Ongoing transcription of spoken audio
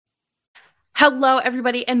Hello,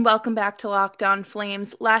 everybody, and welcome back to Locked On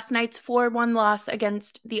Flames. Last night's 4-1 loss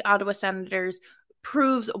against the Ottawa Senators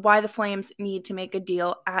proves why the Flames need to make a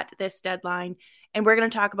deal at this deadline. And we're going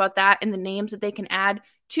to talk about that and the names that they can add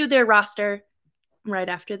to their roster right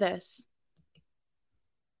after this.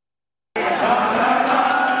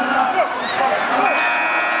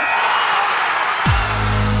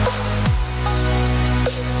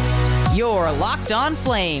 You're Locked On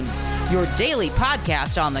Flames, your daily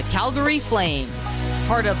podcast on the Calgary Flames.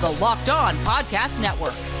 Part of the Locked On Podcast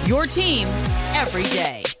Network, your team every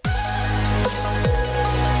day.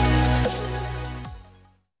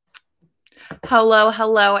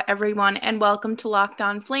 Hello, everyone, and welcome to Locked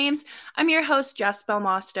On Flames. I'm your host, Jess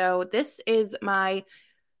Belmosto. This is my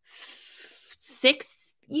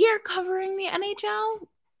sixth year covering the NHL,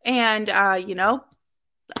 and,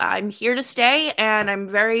 I'm here to stay, and I'm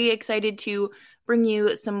very excited to bring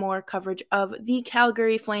you some more coverage of the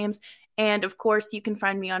Calgary Flames. And of course, you can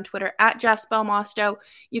find me on Twitter at Jess Belmosto.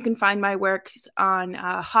 You can find my works on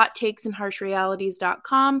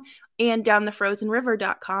hottakesandharshrealities.com and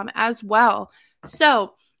downthefrozenriver.com as well.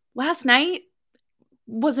 So last night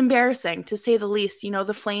was embarrassing, to say the least. You know,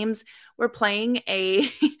 the Flames were playing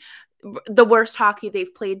the worst hockey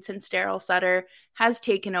they've played since Daryl Sutter has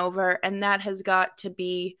taken over, and that has got to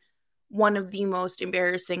be one of the most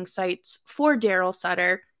embarrassing sights for Daryl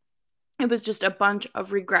Sutter. It was just a bunch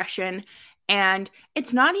of regression, and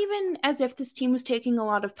it's not even as if this team was taking a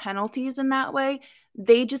lot of penalties in that way.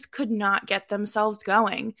 They just could not get themselves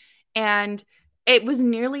going, and it was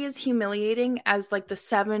nearly as humiliating as like the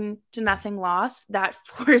 7-0 loss that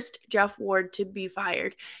forced Jeff Ward to be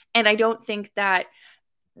fired. And I don't think that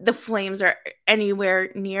the Flames are anywhere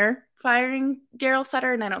near firing Daryl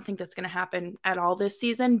Sutter, and I don't think that's going to happen at all this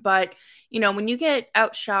season. But, you know, when you get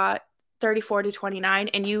outshot 34-29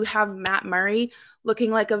 and you have Matt Murray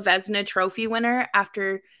looking like a Vezina Trophy winner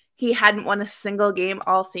after he hadn't won a single game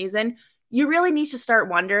all season, you really need to start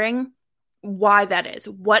wondering why that is.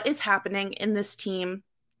 What is happening in this team?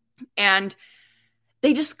 And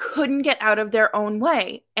they just couldn't get out of their own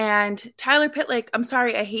way. And Tyler Pitlick, I'm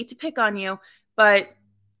sorry, I hate to pick on you, but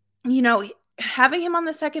you know, having him on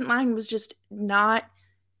the second line was just not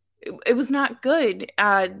good.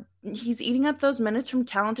 He's eating up those minutes from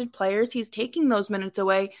talented players. He's taking those minutes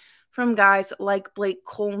away from guys like Blake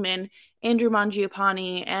Coleman, Andrew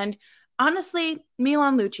Mangiapane, and honestly,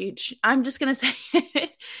 Milan Lucic. I'm just going to say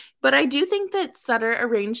it. But I do think that Sutter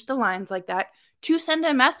arranged the lines like that to send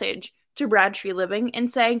a message to Brad Treliving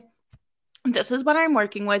and say, this is what I'm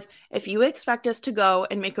working with. If you expect us to go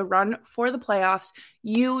and make a run for the playoffs,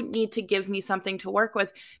 you need to give me something to work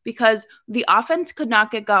with, because the offense could not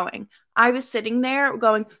get going. I was sitting there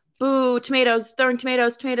going, boo, tomatoes, throwing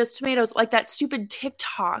tomatoes, like that stupid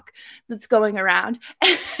TikTok that's going around.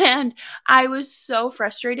 And I was so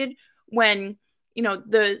frustrated when, you know,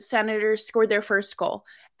 the Senators scored their first goal.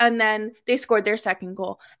 And then they scored their second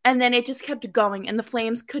goal. And then it just kept going, and the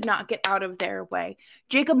Flames could not get out of their way.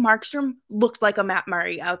 Jacob Markstrom looked like a Matt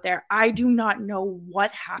Murray out there. I do not know what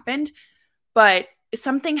happened, but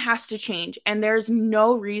something has to change. And there's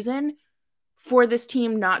no reason for this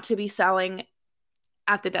team not to be selling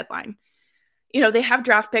at the deadline. You know, they have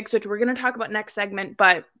draft picks, which we're going to talk about next segment,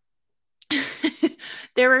 but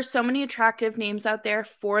there are so many attractive names out there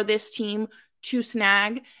for this team to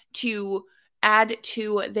snag, to add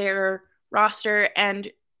to their roster,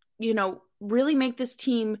 and, you know, really make this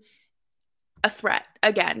team a threat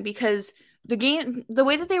again, because the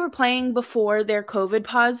way that they were playing before their COVID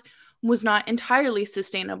pause was not entirely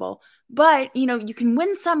sustainable. But, you know, you can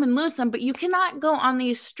win some and lose some, but you cannot go on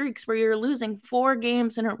these streaks where you're losing 4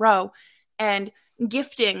 games in a row and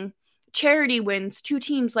gifting charity wins to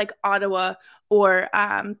teams like Ottawa or,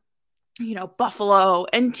 Buffalo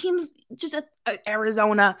and teams just at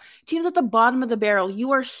Arizona, teams at the bottom of the barrel.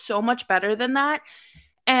 You are so much better than that.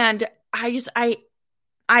 And I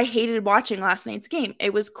hated watching last night's game.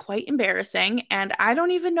 It was quite embarrassing, and I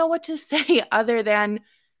don't even know what to say other than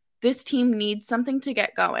this team needs something to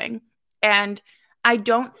get going. And I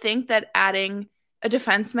don't think that adding a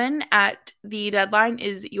defenseman at the deadline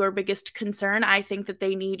is your biggest concern. I think that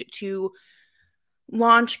they need to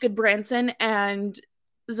launch Goodbranson and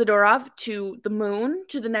Zadorov to the moon,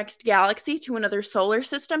 to the next galaxy, to another solar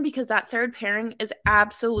system, because that third pairing is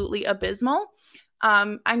absolutely abysmal.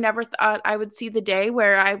 I never thought I would see the day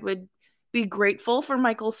where I would be grateful for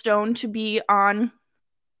Michael Stone to be on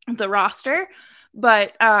the roster,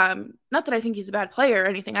 but not that I think he's a bad player or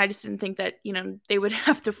anything. I just didn't think that, you know, they would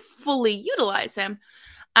have to fully utilize him.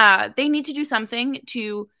 They need to do something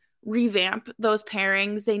to revamp those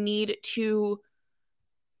pairings. They need to,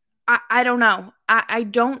 I don't know. I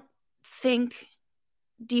don't think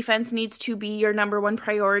defense needs to be your number one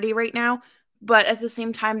priority right now, but at the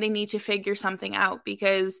same time, they need to figure something out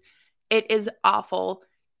because it is awful.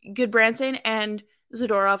 Goodbranson and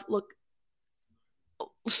Zadorov look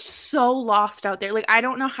so lost out there. Like, I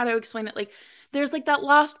don't know how to explain it. Like, there's like that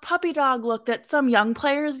lost puppy dog look that some young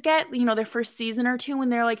players get, you know, their first season or two,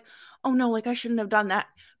 and they're like, oh no, like I shouldn't have done that.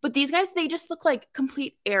 But these guys, they just look like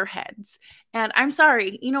complete airheads. And I'm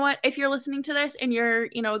sorry, you know what? If you're listening to this and you're,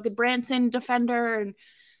 you know, a Goodbranson defender and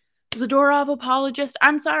Zadorov apologist,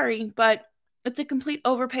 I'm sorry, but it's a complete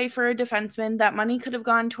overpay for a defenseman. That money could have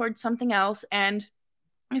gone towards something else. And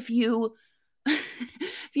if you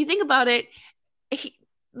if you think about it,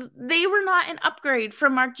 they were not an upgrade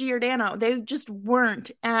from Mark Giordano. They just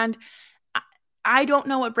weren't. And I don't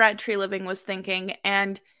know what Brad Treliving was thinking.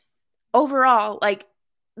 And overall, like,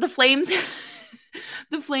 the Flames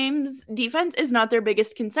the Flames defense is not their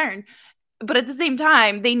biggest concern. But at the same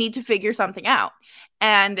time, they need to figure something out.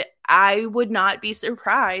 And I would not be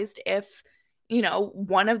surprised if, you know,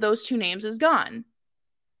 one of those two names is gone.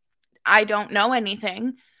 I don't know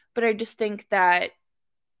anything, but I just think that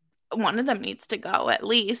one of them needs to go at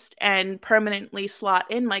least and permanently slot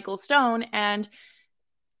in Michael Stone, and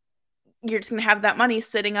you're just going to have that money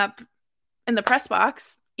sitting up in the press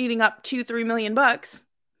box, eating up $2-3 million bucks.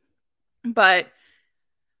 But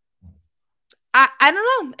I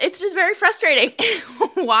don't know. It's just very frustrating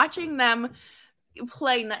watching them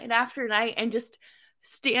play night after night and just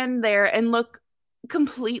stand there and look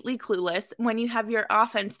completely clueless when you have your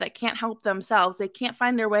offense that can't help themselves. They can't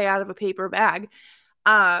find their way out of a paper bag.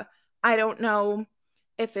 I don't know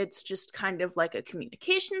if it's just kind of like a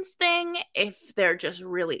communications thing, if they're just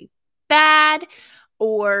really bad,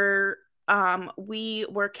 or we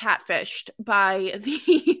were catfished by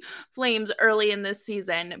the Flames early in this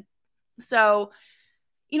season. So,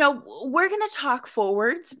 you know, we're going to talk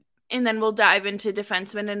forwards, and then we'll dive into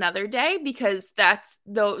defensemen another day, because that's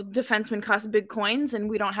the defensemen cost big coins and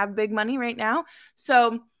we don't have big money right now.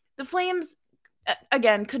 So the Flames,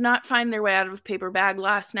 again, could not find their way out of a paper bag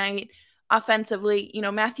last night. Offensively, you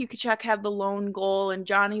know, Matthew Tkachuk had the lone goal and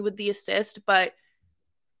Johnny with the assist, but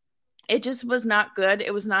it just was not good.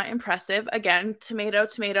 It was not impressive. Again, tomato,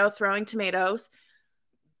 throwing tomatoes.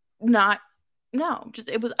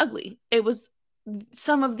 It was ugly. It was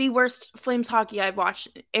some of the worst Flames hockey I've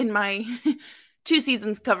watched in my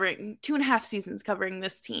 2.5 seasons covering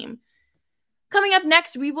this team. Coming up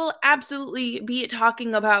next, we will absolutely be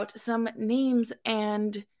talking about some names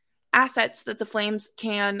and assets that the Flames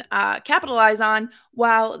can capitalize on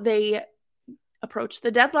while they approach the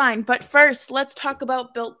deadline. But first, let's talk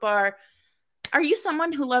about Built Bar. Are you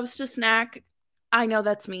someone who loves to snack? I know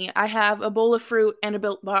that's me. I have a bowl of fruit and a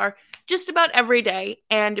Built Bar just about every day,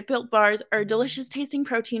 and Built Bars are a delicious tasting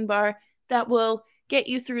protein bar that will get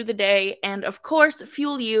you through the day and, of course,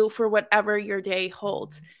 fuel you for whatever your day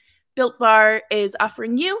holds. Built Bar is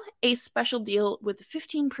offering you a special deal with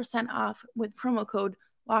 15% off with promo code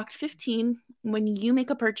LOCKED15 when you make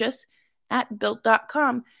a purchase at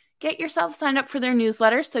Built.com. Get yourself signed up for their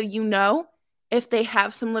newsletter so you know if they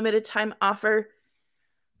have some limited time offer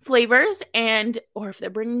flavors, and or if they're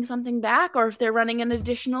bringing something back, or if they're running an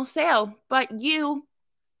additional sale. But you,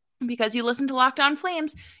 because you listen to Locked On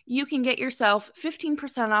Flames, you can get yourself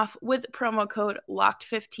 15% off with promo code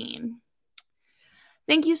LOCKED15.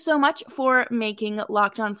 Thank you so much for making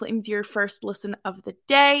Locked On Flames your first listen of the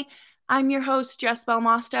day. I'm your host, Jess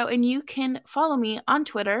Belmosto, and you can follow me on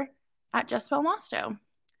Twitter at Jess Belmosto.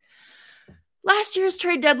 Last year's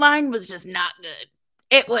trade deadline was just not good.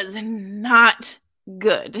 It was not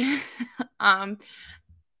good.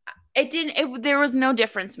 There was no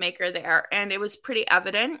difference maker there, and it was pretty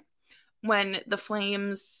evident when the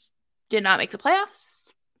Flames did not make the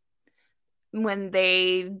playoffs, when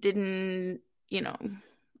they didn't, you know,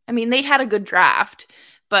 I mean, they had a good draft,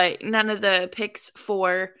 but none of the picks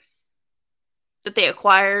that they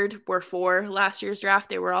acquired were for last year's draft.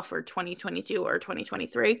 They were all for 2022 or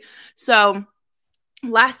 2023. So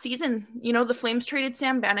last season, you know, the Flames traded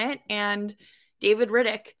Sam Bennett and David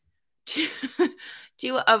Rittich,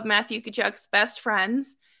 two of Matthew Tkachuk's best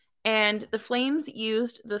friends, and the Flames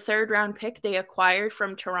used the third-round pick they acquired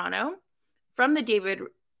from Toronto from the David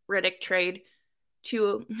Rittich trade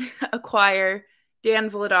to acquire Dan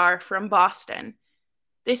Vladar from Boston.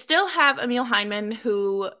 They still have Emil Heineman,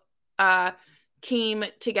 who came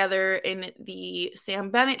together in the Sam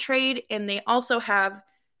Bennett trade, and they also have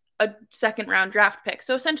a second-round draft pick.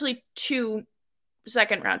 So essentially 2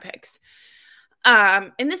 second-round picks.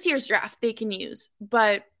 In this year's draft they can use,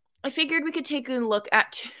 but I figured we could take a look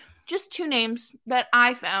at just 2 names that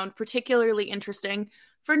I found particularly interesting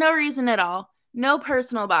for no reason at all, no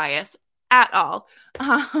personal bias. at all.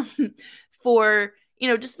 For,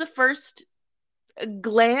 just the first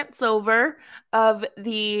glance over of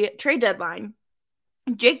the trade deadline.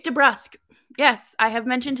 Jake DeBrusk. Yes, I have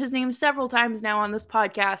mentioned his name several times now on this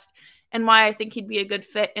podcast and why I think he'd be a good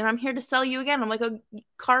fit. And I'm here to sell you again. I'm like a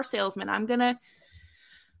car salesman. I'm gonna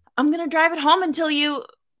drive it home until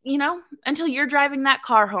until you're driving that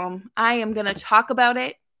car home. I am gonna talk about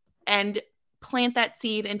it and plant that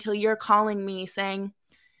seed until you're calling me saying,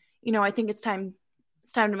 I think it's time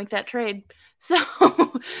to make that trade. So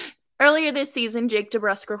earlier this season, Jake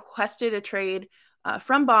DeBrusk requested a trade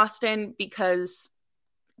from Boston because,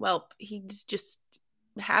 well, he just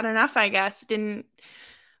had enough, I guess. Didn't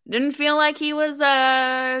feel like he was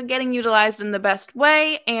getting utilized in the best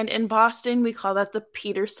way. And in Boston, we call that the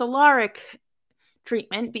Peter Cehlarik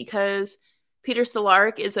treatment because Peter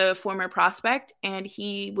Cehlarik is a former prospect and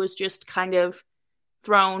he was just kind of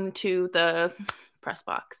thrown to the press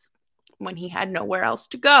box when he had nowhere else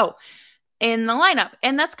to go in the lineup.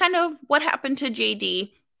 And that's kind of what happened to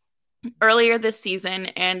JD earlier this season.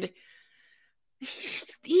 And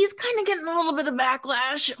he's kind of getting a little bit of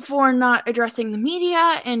backlash for not addressing the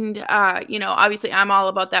media. And, obviously I'm all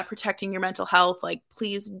about that, protecting your mental health. Like,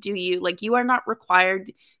 please do you. Like, you are not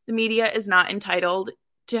required. The media is not entitled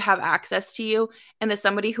to have access to you. And as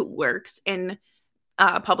somebody who works in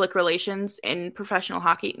public relations in professional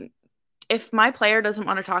hockey, if my player doesn't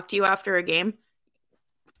want to talk to you after a game,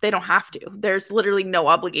 they don't have to. There's literally no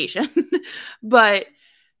obligation.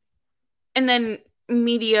 And then a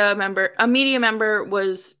media member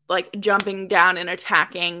was like jumping down and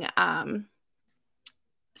attacking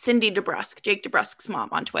Cindy DeBrusk, Jake DeBrusk's mom,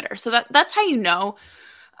 on Twitter. So that's how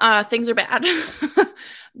things are bad.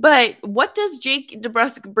 But what does Jake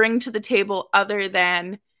DeBrusk bring to the table other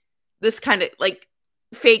than this kind of like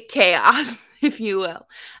fake chaos, if you will?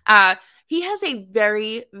 He has a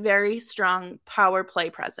very, very strong power play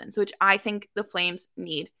presence, which I think the Flames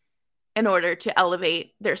need in order to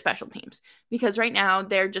elevate their special teams, because right now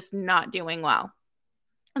they're just not doing well.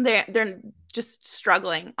 They're just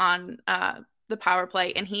struggling on the power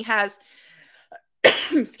play, and he has,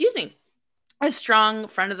 excuse me, a strong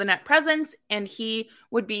front of the net presence, and he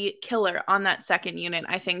would be killer on that second unit.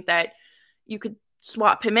 I think that you could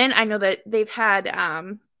swap him in. I know that they've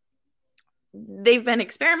been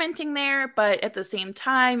experimenting there, but at the same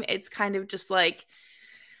time, it's kind of just like,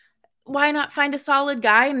 why not find a solid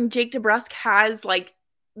guy? And Jake DeBrusk has like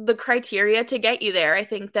the criteria to get you there. I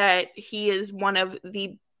think that he is one of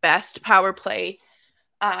the best power play.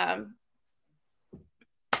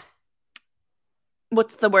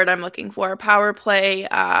 What's the word I'm looking for? Power play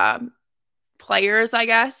players, I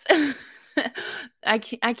guess. I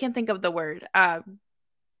can't think of the word.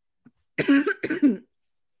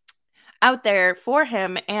 Out there for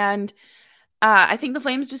him, and I think the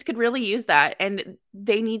Flames just could really use that, and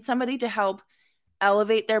they need somebody to help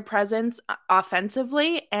elevate their presence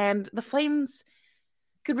offensively, and the Flames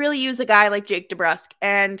could really use a guy like Jake DeBrusk.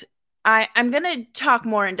 And I'm going to talk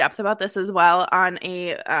more in depth about this as well on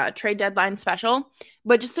a trade deadline special,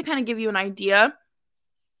 but just to kind of give you an idea,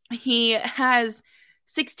 he has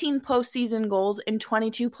 16 postseason goals in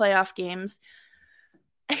 22 playoff games.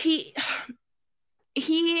 His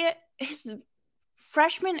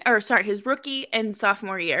rookie and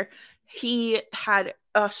sophomore year, he had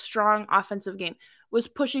a strong offensive game, was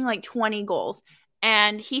pushing like 20 goals.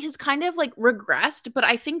 And he has kind of like regressed, but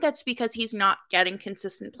I think that's because he's not getting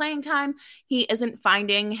consistent playing time. He isn't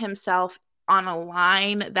finding himself on a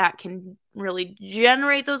line that can really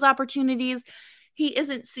generate those opportunities. He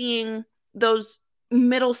isn't seeing those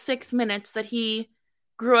middle 6 minutes that he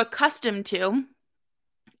grew accustomed to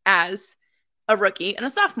as a rookie and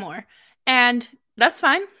a sophomore. And that's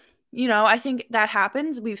fine. I think that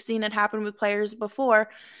happens. We've seen it happen with players before.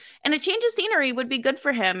 And a change of scenery would be good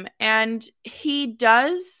for him. And he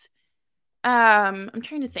does. I'm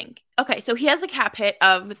trying to think. Okay, so he has a cap hit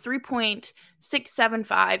of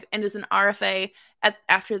 3.675 and is an RFA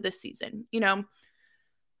after this season.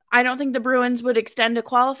 I don't think the Bruins would extend a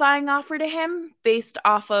qualifying offer to him based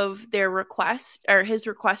off of their request or his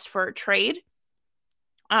request for a trade.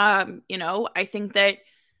 I think that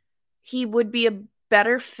he would be a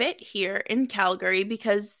better fit here in Calgary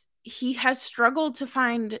because he has struggled to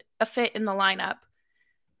find a fit in the lineup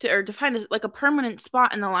to find a permanent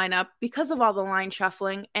spot in the lineup because of all the line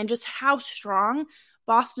shuffling and just how strong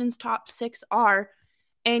Boston's top six are.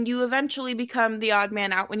 And you eventually become the odd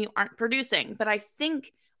man out when you aren't producing. But I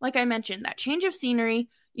think, like I mentioned, that change of scenery,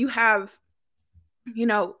 you have,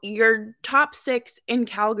 your top six in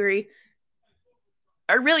Calgary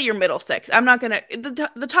are really your middle six. I'm not going to,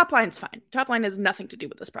 the top line's fine. Top line has nothing to do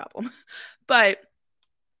with this problem. But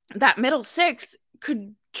that middle six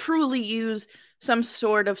could truly use some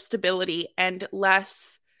sort of stability and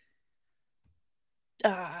less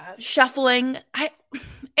shuffling.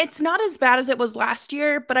 It's not as bad as it was last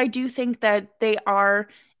year, but I do think that they are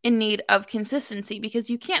in need of consistency, because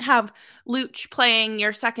you can't have Luch playing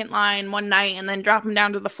your second line one night and then drop him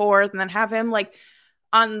down to the fourth and then have him like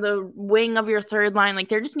on the wing of your third line. Like,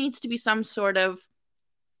 there just needs to be some sort of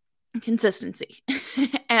consistency.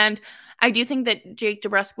 And I do think that Jake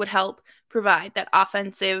DeBrusk would help provide that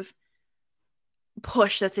offensive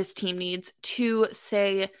push that this team needs, to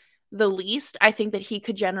say the least. I think that he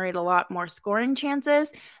could generate a lot more scoring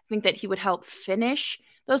chances. I think that he would help finish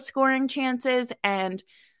those scoring chances. And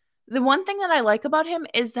the one thing that I like about him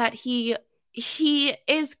is that he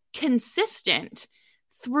is consistent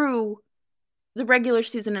through the regular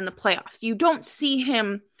season and the playoffs. You don't see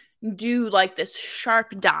him do like this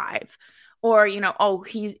sharp dive, or, you know,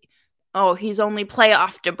 he's only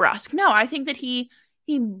playoff DeBrusk. No, I think that he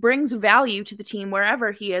brings value to the team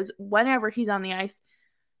wherever he is, whenever he's on the ice.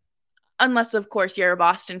 Unless, of course, you're a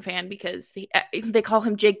Boston fan, because they call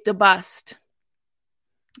him Jake DeBust.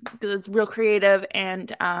 It's real creative,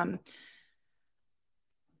 and I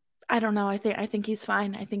don't know. I think he's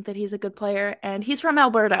fine. I think that he's a good player, and he's from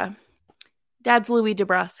Alberta. Dad's Louis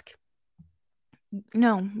DeBrusk.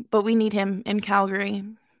 No, but we need him in Calgary,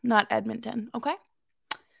 not Edmonton. Okay?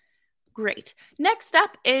 Great. Next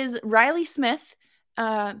up is Riley Smith.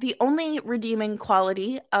 The only redeeming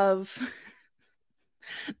quality of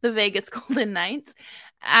the Vegas Golden Knights.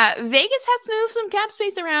 Vegas has to move some cap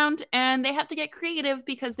space around, and they have to get creative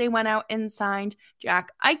because they went out and signed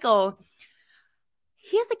Jack Eichel.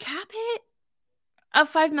 He has a cap hit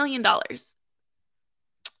of $5 million.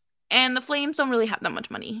 And the Flames don't really have that much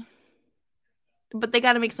money, but they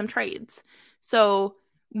got to make some trades. So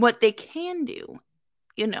what they can do,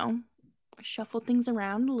 you know, shuffle things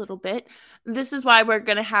around a little bit. This is why we're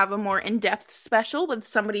going to have a more in-depth special with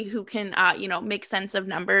somebody who can, make sense of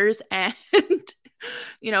numbers, and,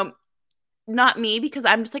 not me, because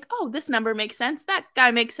I'm just like, oh, this number makes sense. That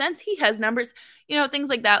guy makes sense. He has numbers, things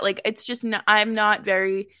like that. Like, it's just, I'm not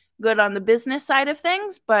very good on the business side of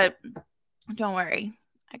things, but don't worry.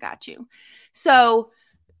 I got you. So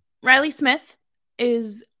Riley Smith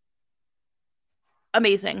is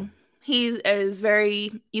amazing. He is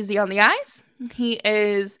very easy on the eyes. He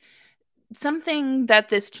is something that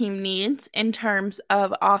this team needs in terms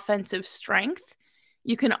of offensive strength.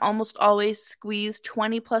 You can almost always squeeze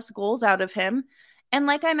 20 plus goals out of him. And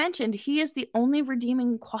like I mentioned, he is the only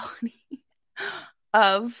redeeming quality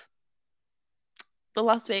of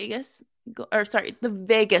the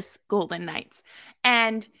Vegas Golden Knights.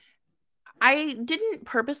 And I didn't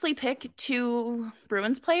purposely pick two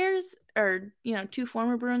Bruins players, or, two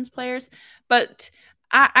former Bruins players, but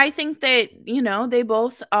I think that, they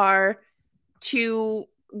both are two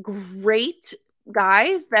great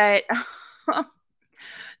guys that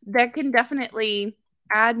that can definitely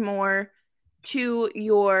add more to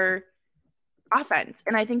your offense.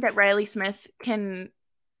 And I think that Riley Smith can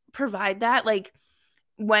provide that. Like,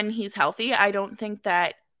 when he's healthy, I don't think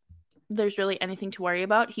that there's really anything to worry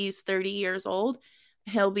about. He's 30 years old.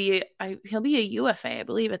 He'll be a UFA, I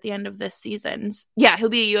believe, at the end of this season. Yeah, he'll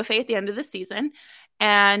be a UFA at the end of this season.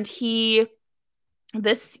 And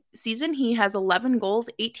this season, he has 11 goals,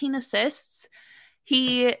 18 assists.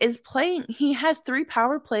 He has 3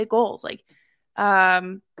 power play goals. Like,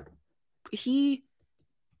 he's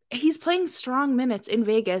playing strong minutes in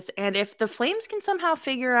Vegas. And if the Flames can somehow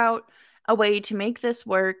figure out a way to make this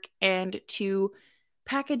work and to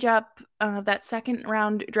package up that second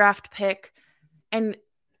round draft pick and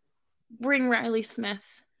bring Riley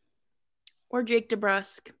Smith or Jake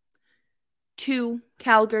DeBrusk to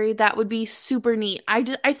Calgary, that would be super neat. I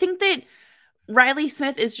think that Riley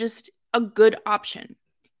Smith is just a good option.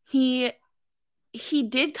 He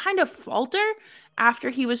did kind of falter after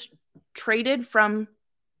he was traded from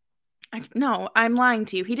No, I'm lying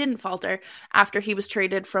to you. He didn't falter after he was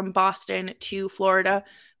traded from Boston to Florida.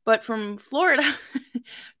 But from Florida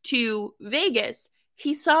to Vegas,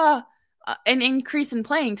 he saw an increase in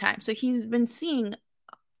playing time. So he's been seeing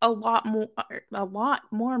a lot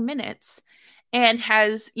more minutes, and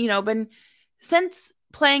has, been, since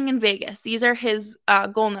playing in Vegas, these are his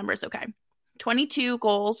goal numbers. Okay. 22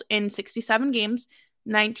 goals in 67 games,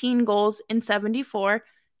 19 goals in 74,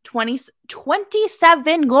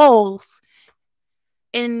 27 goals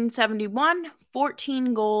in 71,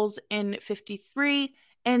 14 goals in 53,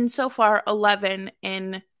 and so far 11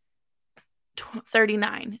 in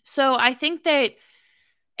 39. So I think that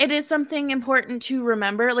it is something important to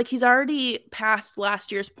remember. Like, he's already passed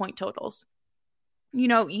last year's point totals.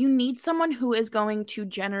 you need someone who is going to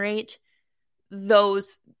generate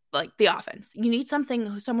those, like the offense. You need someone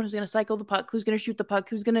who's going to cycle the puck, who's going to shoot the puck,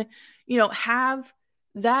 who's going to, have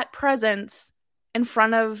that presence in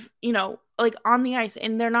front of, like on the ice,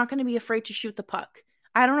 and they're not going to be afraid to shoot the puck.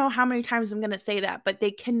 I don't know how many times I'm going to say that, but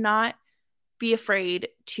they cannot be afraid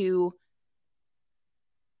to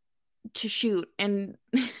shoot and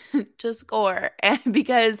to score. And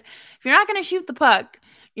because if you're not going to shoot the puck,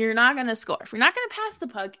 you're not going to score. If you're not going to pass the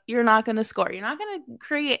puck, you're not going to score. You're not going to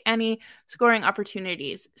create any scoring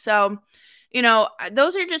opportunities. So,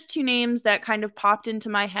 those are just two names that kind of popped into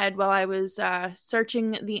my head while I was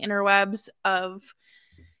searching the interwebs of,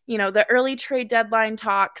 the early trade deadline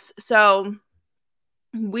talks. So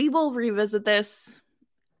we will revisit this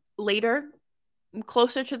later,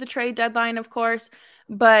 closer to the trade deadline, of course.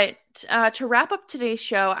 But to wrap up today's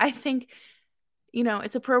show, I think,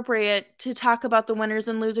 it's appropriate to talk about the winners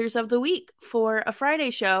and losers of the week for a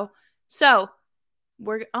Friday show. So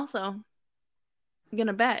we're also going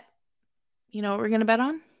to bet. You know what we're going to bet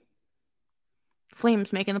on?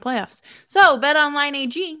 Flames making the playoffs. So BetOnline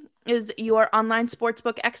AG is your online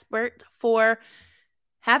sportsbook expert for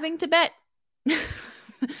having to bet.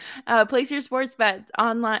 Place your sports bet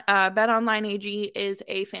online. BetOnline AG is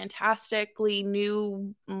a fantastically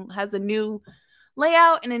has a new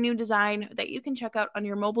layout and a new design that you can check out on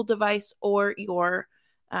your mobile device or your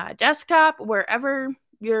desktop, wherever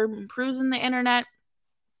you're cruising the internet.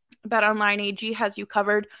 BetOnline AG has you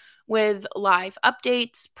covered with live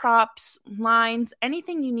updates, props, lines,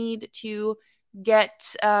 anything you need to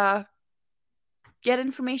get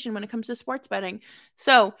information when it comes to sports betting.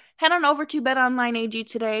 So head on over to BetOnline AG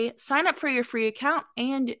today, sign up for your free account,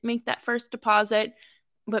 and make that first deposit.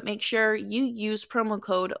 But make sure you use promo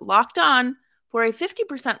code LOCKEDON for a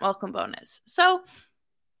 50% welcome bonus. So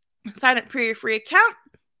sign up for your free account,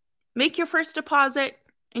 make your first deposit,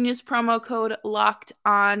 and use promo code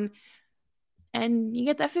LOCKEDON, and you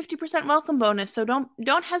get that 50% welcome bonus. So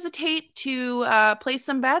don't hesitate to place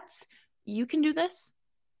some bets. You can do this.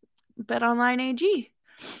 BetOnline AG.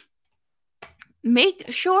 Make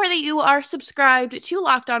sure that you are subscribed to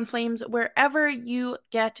Locked On Flames wherever you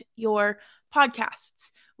get your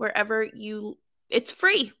podcasts. It's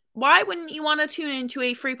free. Why wouldn't you want to tune into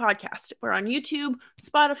a free podcast? We're on YouTube,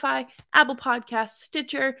 Spotify, Apple Podcasts,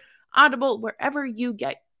 Stitcher, Audible, wherever you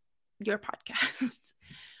get your podcasts.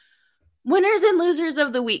 Winners and losers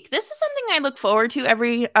of the week. This is something I look forward to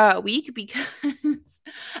every week because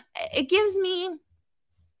it gives me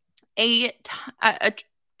a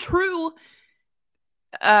true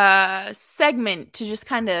segment to just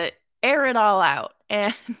kind of air it all out.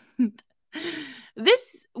 And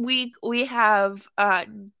this week we have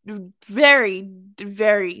very,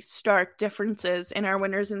 very stark differences in our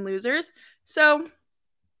winners and losers. So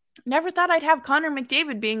never thought I'd have Connor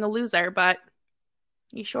McDavid being a loser, but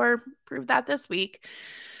he sure proved that this week.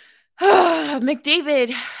 McDavid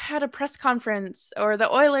had a press conference, or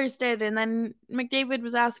the Oilers did, and then McDavid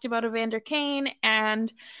was asked about Evander Kane,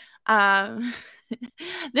 and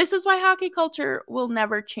this is why hockey culture will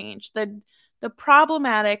never change. The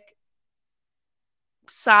problematic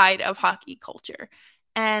side of hockey culture.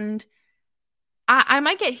 And I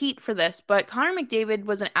might get heat for this, but Connor McDavid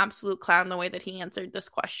was an absolute clown the way that he answered this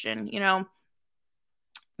question.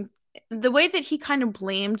 The way that he kind of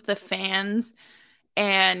blamed the fans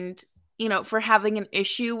and, for having an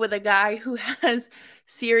issue with a guy who has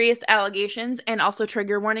serious allegations, and also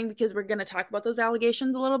trigger warning because we're going to talk about those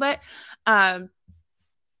allegations a little bit.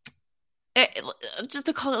 Just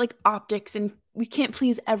to call it like optics, and we can't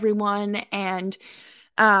please everyone. And,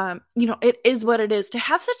 it is what it is. To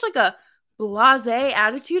have such like a blasé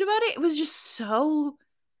attitude about it, it was just so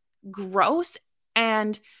gross.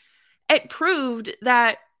 And it proved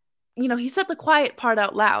that, he said the quiet part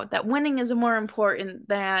out loud, that winning is more important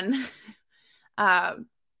than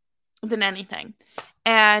anything.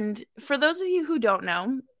 And for those of you who don't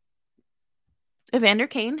know, Evander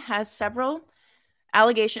Kane has several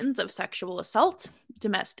allegations of sexual assault,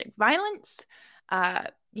 domestic violence.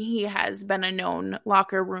 He has been a known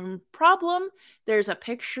locker room problem. There's a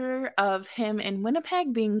picture of him in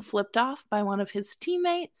Winnipeg being flipped off by one of his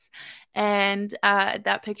teammates. And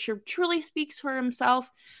that picture truly speaks for himself.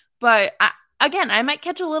 But I might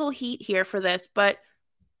catch a little heat here for this, but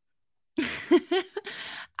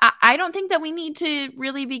I don't think that we need to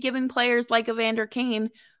really be giving players like Evander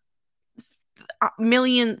Kane a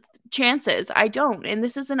million chances. I don't. And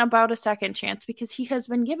this isn't about a second chance, because he has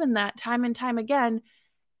been given that time and time again.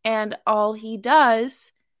 And all he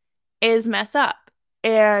does is mess up.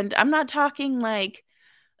 And I'm not talking like,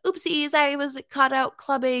 oopsies, I was caught out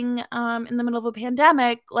clubbing in the middle of a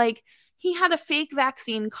pandemic. Like, he had a fake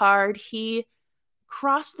vaccine card. He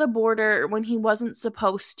crossed the border when he wasn't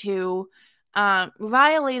supposed to,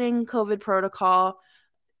 violating COVID protocol.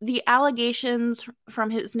 The allegations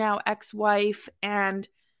from his now ex-wife and,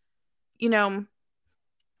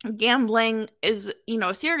 gambling is,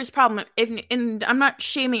 a serious problem. And I'm not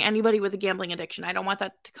shaming anybody with a gambling addiction. I don't want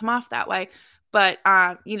that to come off that way. But,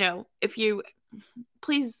 if you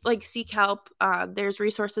please seek help, there's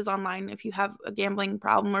resources online if you have a gambling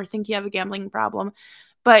problem or think you have a gambling problem.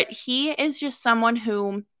 But he is just someone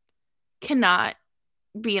who cannot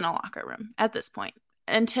be in a locker room at this point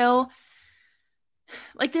until,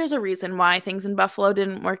 there's a reason why things in Buffalo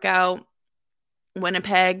didn't work out,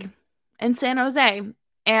 Winnipeg, and San Jose.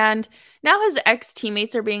 And now his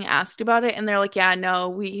ex-teammates are being asked about it, and they're like, yeah, no,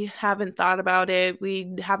 we haven't thought about it.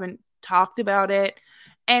 We haven't talked about it.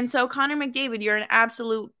 And so, Connor McDavid, you're an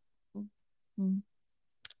absolute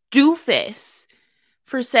doofus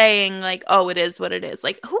for saying, oh, it is what it is.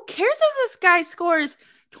 Who cares if this guy scores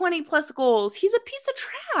 20 plus goals? He's a piece of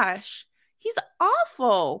trash. He's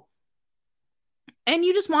awful. And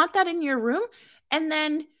you just want that in your room? And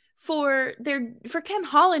then for Ken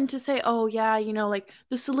Holland to say, oh, yeah,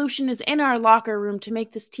 the solution is in our locker room to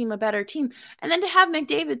make this team a better team. And then to have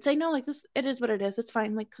McDavid say, no, this, it is what it is. It's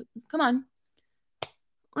fine. Come on.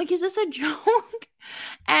 Is this a joke?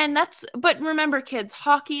 But remember, kids,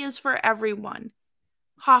 hockey is for everyone.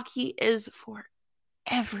 Hockey is for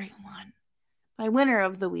everyone. My winner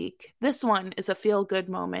of the week. This one is a feel-good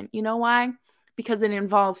moment. You know why? Because it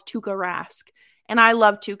involves Tuukka Rask. And I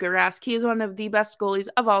love Tuukka Rask. He is one of the best goalies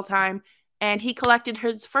of all time. And he collected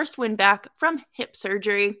his first win back from hip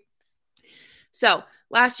surgery. So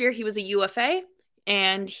last year he was a UFA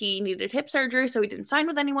and he needed hip surgery. So he didn't sign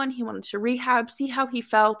with anyone. He wanted to rehab, see how he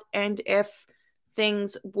felt, and if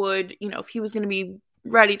things would, if he was going to be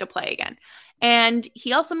ready to play again. And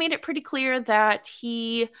he also made it pretty clear that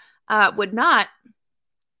he would not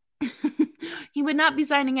be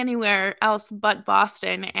signing anywhere else but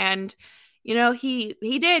Boston. And he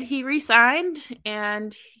did. He re-signed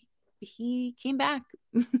and he came back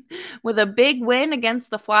with a big win against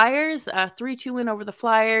the Flyers, a 3-2 win over the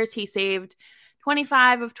Flyers. He saved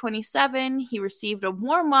 25 of 27. He received a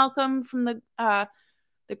warm welcome from the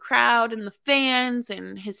crowd and the fans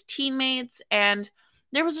and his teammates. And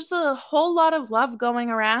there was just a whole lot of love going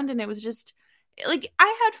around. And it was just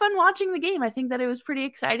I had fun watching the game. I think that it was pretty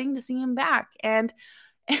exciting to see him back. And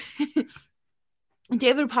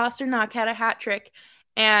David Pastrnak had a hat trick,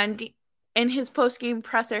 and in his post-game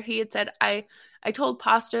presser, he had said, I told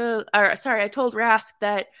Rask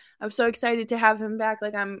that I'm so excited to have him back.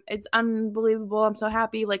 It's unbelievable. I'm so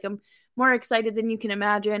happy. I'm more excited than you can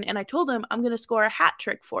imagine. And I told him I'm going to score a hat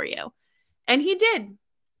trick for you. And he did.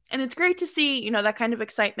 And it's great to see, that kind of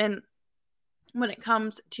excitement when it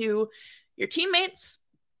comes to your teammates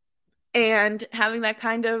and having that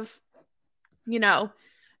kind of,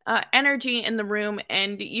 energy in the room,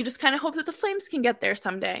 and you just kind of hope that the Flames can get there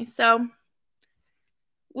someday. So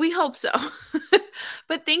we hope so.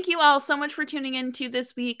 But thank you all so much for tuning in to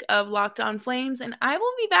this week of Locked On Flames, and I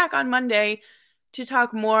will be back on Monday to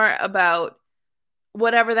talk more about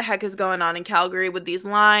whatever the heck is going on in Calgary with these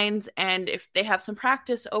lines, and if they have some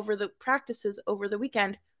practices over the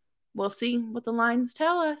weekend, we'll see what the lines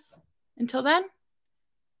tell us. Until then,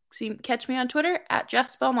 catch me on Twitter at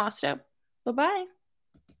Jess Belmosto. Bye-bye.